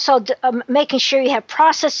making sure you have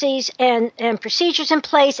processes and procedures in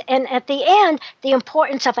place, and at the end, the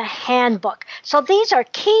importance of a handbook. So these are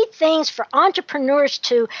key things for entrepreneurs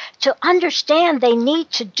to understand they need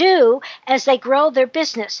to do as they grow their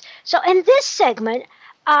business. So in this segment,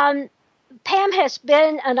 Pam has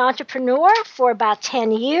been an entrepreneur for about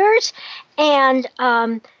 10 years, and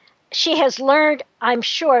she has learned, I'm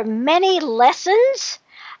sure, many lessons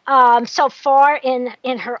so far in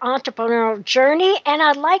her entrepreneurial journey, and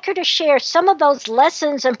I'd like her to share some of those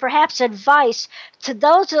lessons and perhaps advice to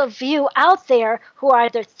those of you out there who are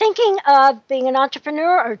either thinking of being an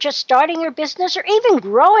entrepreneur or just starting your business or even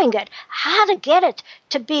growing it, how to get it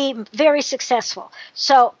to be very successful.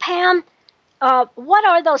 So, Pam, what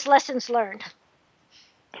are those lessons learned?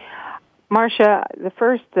 Marcia, the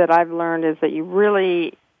first that I've learned is that you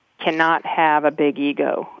really cannot have a big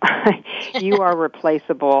ego. You are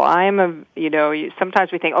replaceable.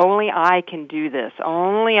 Sometimes we think, only I can do this.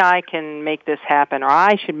 Only I can make this happen, or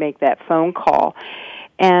I should make that phone call.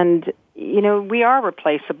 And, we are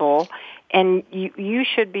replaceable, and you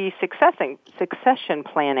should be succession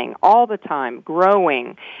planning all the time,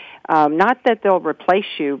 growing. Not that they'll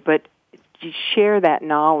replace you, but you share that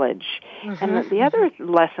knowledge. Mm-hmm. And the other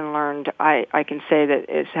lesson learned, I can say that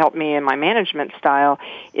has helped me in my management style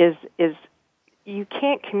is you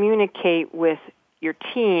can't communicate with your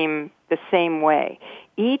team the same way.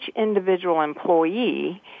 Each individual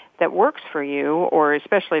employee that works for you, or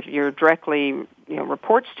especially if you're directly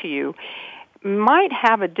reports to you, might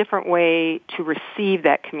have a different way to receive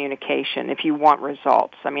that communication if you want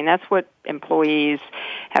results. I mean, that's what employees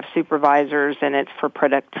have supervisors, and it's for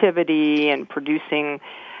productivity and producing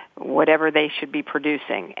whatever they should be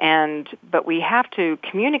producing. But we have to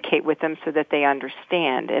communicate with them so that they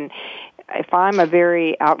understand. And if I'm a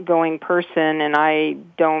very outgoing person and I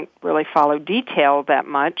don't really follow detail that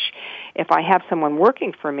much, if I have someone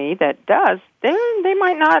working for me that does, then they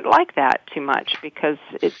might not like that too much because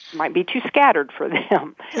it might be too scattered for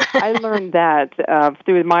them. I learned that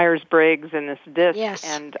through Myers-Briggs and this DISC,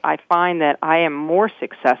 yes. And I find that I am more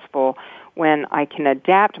successful when I can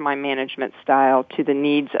adapt my management style to the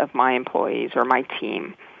needs of my employees or my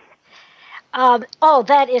team.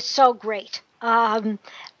 That is so great.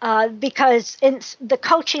 Because in the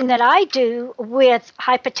coaching that I do with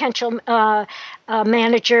high potential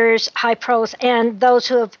managers, high pros, and those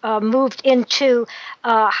who have moved into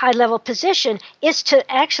a high level position is to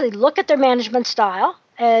actually look at their management style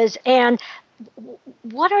and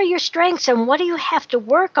what are your strengths and what do you have to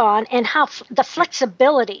work on, and how the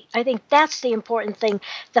flexibility. I think that's the important thing,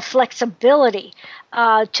 the flexibility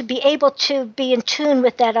to be able to be in tune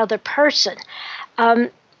with that other person.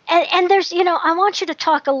 And there's, I want you to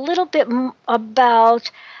talk a little bit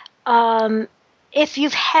about if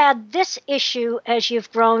you've had this issue as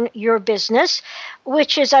you've grown your business,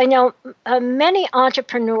 which is, I know many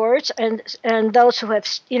entrepreneurs and those who have,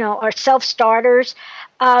 are self-starters,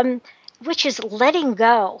 which is letting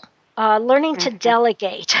go, learning to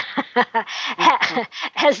delegate.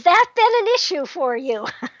 Has that been an issue for you?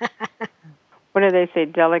 What do they say?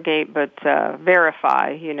 Delegate but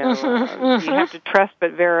verify. You have to trust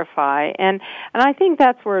but verify, and I think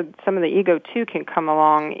that's where some of the ego too can come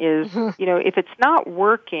along. Is if it's not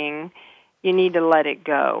working, you need to let it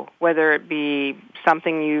go. Whether it be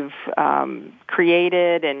something you've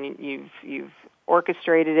created and you've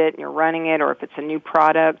orchestrated it and you're running it, or if it's a new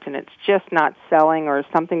product and it's just not selling or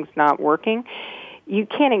something's not working. You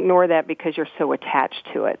can't ignore that because you're so attached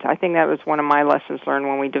to it. I think that was one of my lessons learned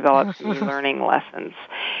when we developed e-learning lessons.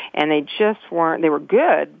 And they were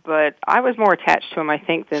good, but I was more attached to them, I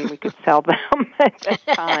think, than we could sell them at that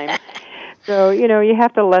time. So, you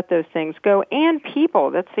have to let those things go. And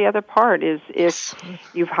people, that's the other part, is if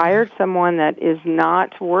you've hired someone that is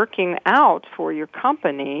not working out for your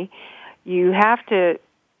company, you have to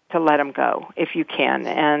let them go if you can,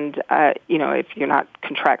 and if you're not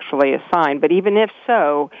contractually assigned. But even if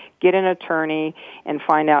so, get an attorney and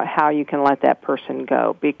find out how you can let that person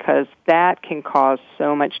go, because that can cause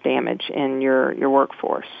so much damage in your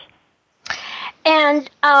workforce. And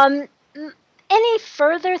any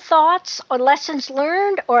further thoughts or lessons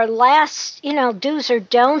learned or last, do's or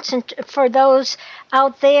don'ts for those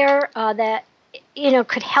out there that,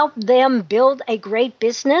 could help them build a great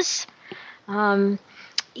business?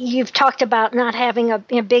 You've talked about not having a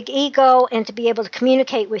big ego and to be able to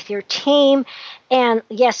communicate with your team, and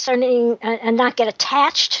yes, certainly, and not get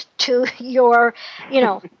attached to your,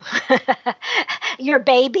 your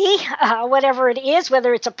baby, whatever it is,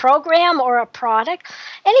 whether it's a program or a product.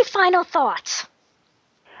 Any final thoughts?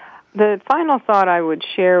 The final thought I would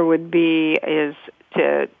share would be is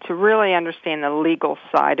to really understand the legal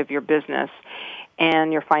side of your business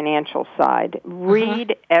and your financial side.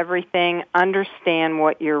 Read everything, understand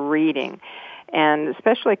what you're reading, and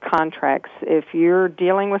especially contracts. If you're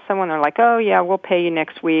dealing with someone, they're like, oh, yeah, we'll pay you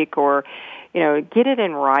next week, or, get it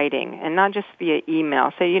in writing and not just via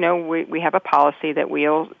email. Say, we have a policy that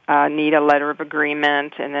we'll need a letter of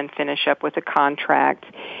agreement and then finish up with a contract.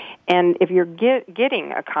 And if you're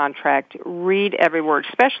getting a contract, read every word,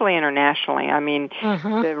 especially internationally. I mean,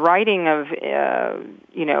 the writing of,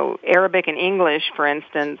 Arabic and English, for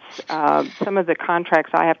instance, some of the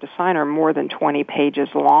contracts I have to sign are more than 20 pages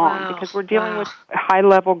long because we're dealing with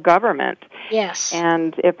high-level government. Yes.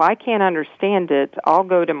 And if I can't understand it, I'll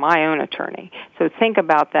go to my own attorney. So think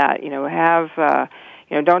about that.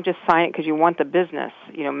 Don't just sign it because you want the business.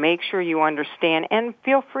 Make sure you understand and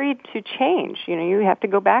feel free to change. You have to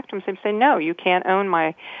go back to them and say, no, you can't own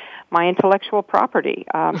my intellectual property.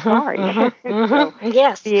 Sorry. So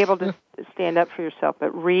yes. Be able to stand up for yourself,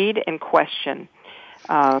 but read and question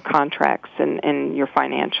contracts and your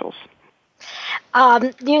financials.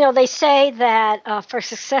 They say that for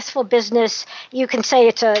successful business, you can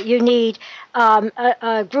say you need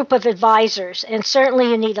a group of advisors, and certainly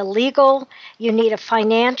you need a legal, you need a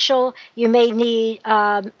financial, you may need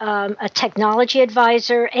a technology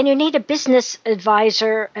advisor, and you need a business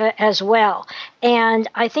advisor as well. And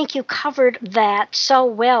I think you covered that so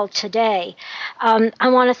well today. I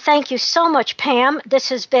want to thank you so much, Pam.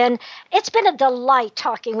 It's been a delight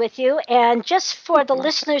talking with you. And just for the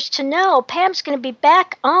listeners to know, Pam's going to be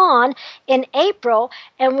back on in April,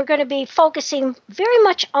 and we're going to be focusing very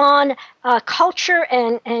much on culture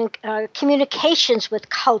and communications with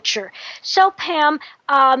culture. So, Pam,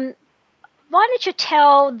 why don't you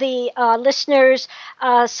tell the listeners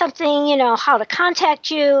something, how to contact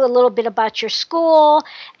you, a little bit about your school,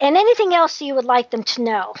 and anything else you would like them to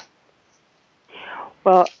know?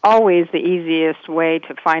 Well, always the easiest way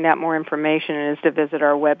to find out more information is to visit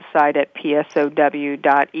our website at psow.edu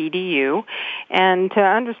and to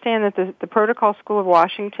understand that the Protocol School of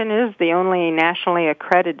Washington is the only nationally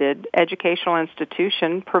accredited educational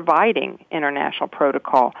institution providing international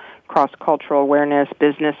protocol cross-cultural awareness,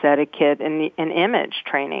 business etiquette, and image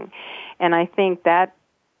training. And I think that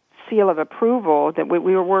seal of approval, that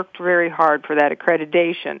we worked very hard for that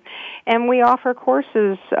accreditation. And we offer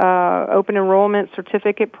courses, open enrollment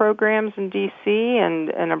certificate programs in D.C.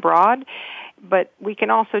 and abroad, but we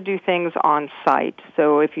can also do things on site.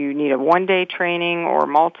 So if you need a one-day training or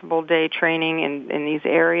multiple-day training in these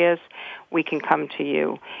areas, we can come to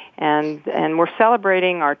you. And we're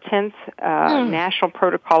celebrating our 10th National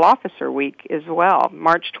Protocol Officer Week as well,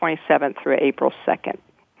 March 27th through April 2nd.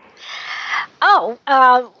 Oh,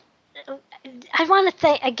 I want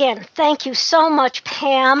to thank you so much,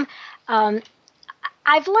 Pam.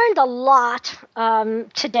 I've learned a lot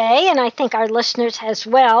today, and I think our listeners as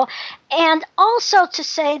well. And also to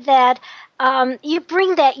say that you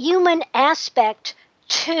bring that human aspect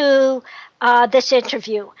to this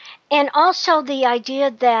interview, and also the idea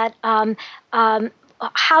that how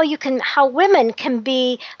women can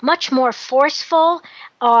be much more forceful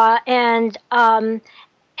and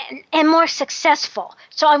more successful.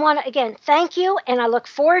 So I want to, again, thank you, and I look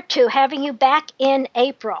forward to having you back in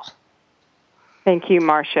April. Thank you,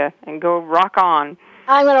 Marcia, and go rock on.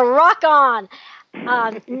 I'm going to rock on.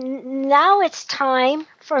 Now it's time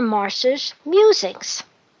for Marcia's musings.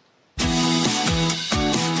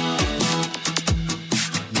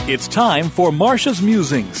 It's time for Marcia's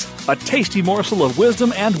Musings, a tasty morsel of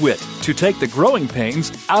wisdom and wit to take the growing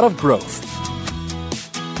pains out of growth.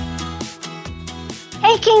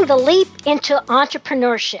 Taking the leap into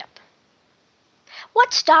entrepreneurship.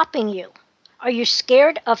 What's stopping you? Are you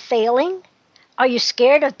scared of failing? Are you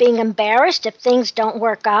scared of being embarrassed if things don't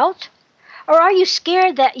work out? Or are you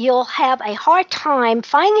scared that you'll have a hard time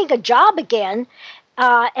finding a job again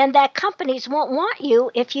and that companies won't want you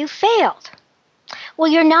if you failed?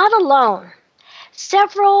 Well, you're not alone.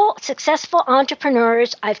 Several successful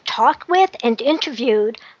entrepreneurs I've talked with and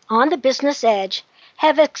interviewed on the Business Edge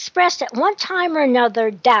have expressed at one time or another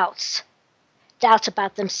doubts. Doubts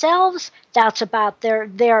about themselves, doubts about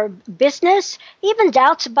their business, even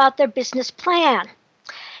doubts about their business plan.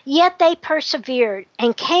 Yet they persevered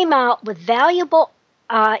and came out with valuable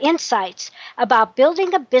insights about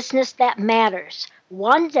building a business that matters,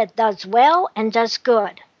 one that does well and does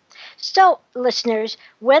good. So, listeners,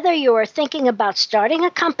 whether you are thinking about starting a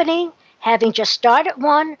company, having just started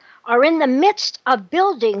one, or in the midst of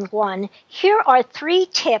building one, here are 3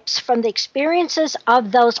 tips from the experiences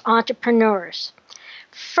of those entrepreneurs.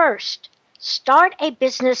 First, start a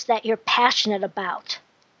business that you're passionate about.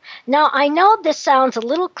 Now, I know this sounds a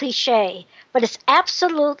little cliche, but it's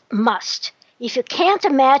absolute must. If you can't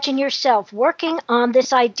imagine yourself working on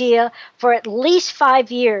this idea for at least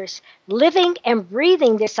 5 years, living and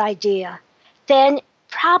breathing this idea, then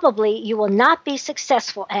probably you will not be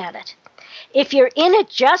successful at it. If you're in it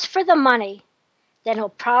just for the money, then it'll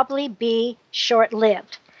probably be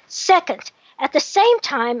short-lived. Second, at the same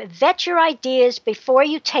time, vet your ideas before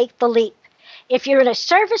you take the leap. If you're in a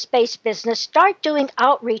service-based business, start doing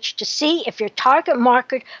outreach to see if your target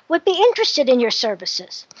market would be interested in your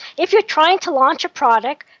services. If you're trying to launch a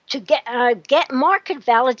product, to get market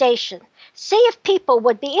validation. See if people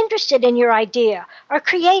would be interested in your idea, or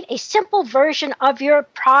create a simple version of your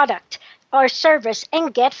product or service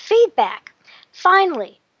and get feedback.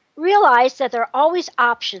 Finally, realize that there are always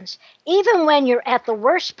options, even when you're at the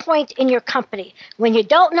worst point in your company, when you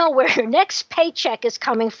don't know where your next paycheck is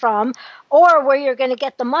coming from or where you're going to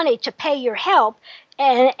get the money to pay your help,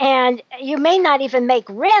 and you may not even make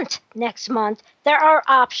rent next month. There are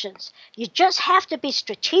options. You just have to be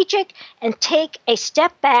strategic and take a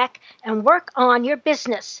step back and work on your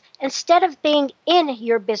business instead of being in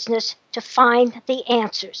your business to find the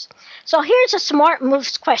answers. So here's a smart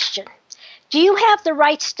moves question. Do you have the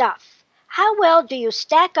right stuff? How well do you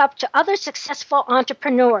stack up to other successful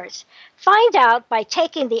entrepreneurs? Find out by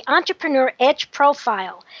taking the Entrepreneur Edge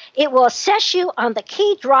profile. It will assess you on the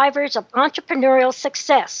key drivers of entrepreneurial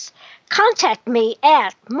success. Contact me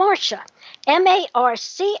at Marcia,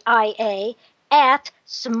 Marcia, at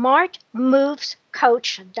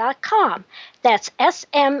smartmovescoach.com. That's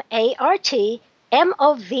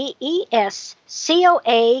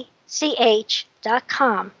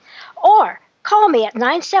smartmovescoach.com. Or call me at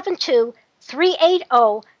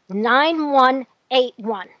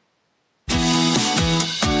 972-380-9181.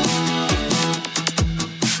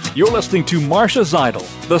 You're listening to Marcia Zeidel,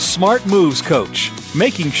 the Smart Moves Coach,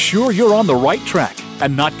 making sure you're on the right track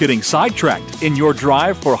and not getting sidetracked in your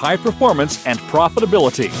drive for high performance and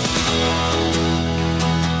profitability.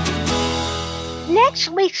 Next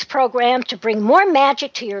week's program to bring more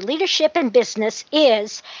magic to your leadership and business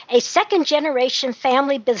is a second-generation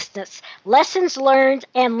family business, lessons learned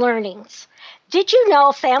and learnings. Did you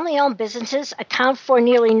know family-owned businesses account for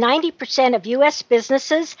nearly 90% of U.S.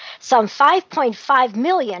 businesses, some 5.5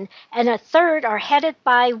 million, and a third are headed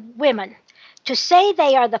by women? To say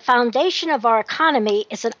they are the foundation of our economy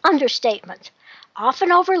is an understatement.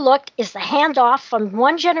 Often overlooked is the handoff from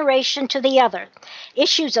one generation to the other.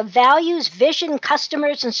 Issues of values, vision,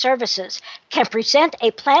 customers, and services can present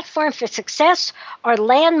a platform for success or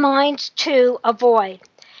landmines to avoid.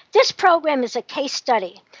 This program is a case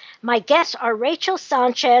study. My guests are Rachel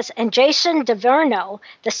Sanchez and Jason DeVerno,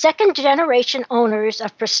 the second-generation owners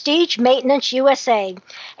of Prestige Maintenance USA,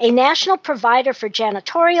 a national provider for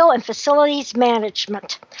janitorial and facilities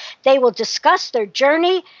management. They will discuss their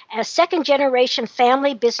journey as second-generation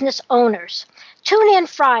family business owners. Tune in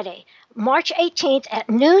Friday, March 18th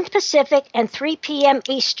at noon Pacific and 3 p.m.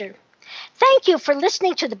 Eastern. Thank you for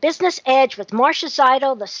listening to The Business Edge with Marcia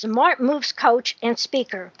Zeidel, the Smart Moves coach and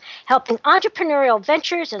speaker, helping entrepreneurial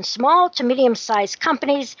ventures and small to medium-sized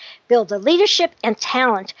companies build the leadership and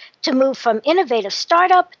talent to move from innovative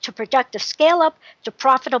startup to productive scale-up to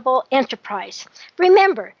profitable enterprise.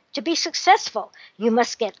 Remember, to be successful, you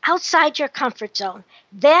must get outside your comfort zone.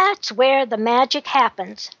 That's where the magic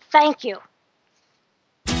happens. Thank you.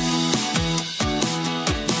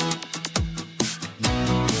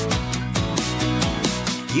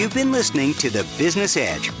 You've been listening to The Business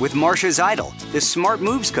Edge with Marcia Zeidel, the Smart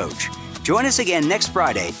Moves coach. Join us again next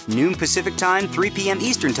Friday, noon Pacific Time, 3 p.m.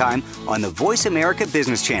 Eastern Time on the Voice America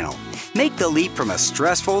Business Channel. Make the leap from a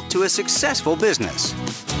stressful to a successful business.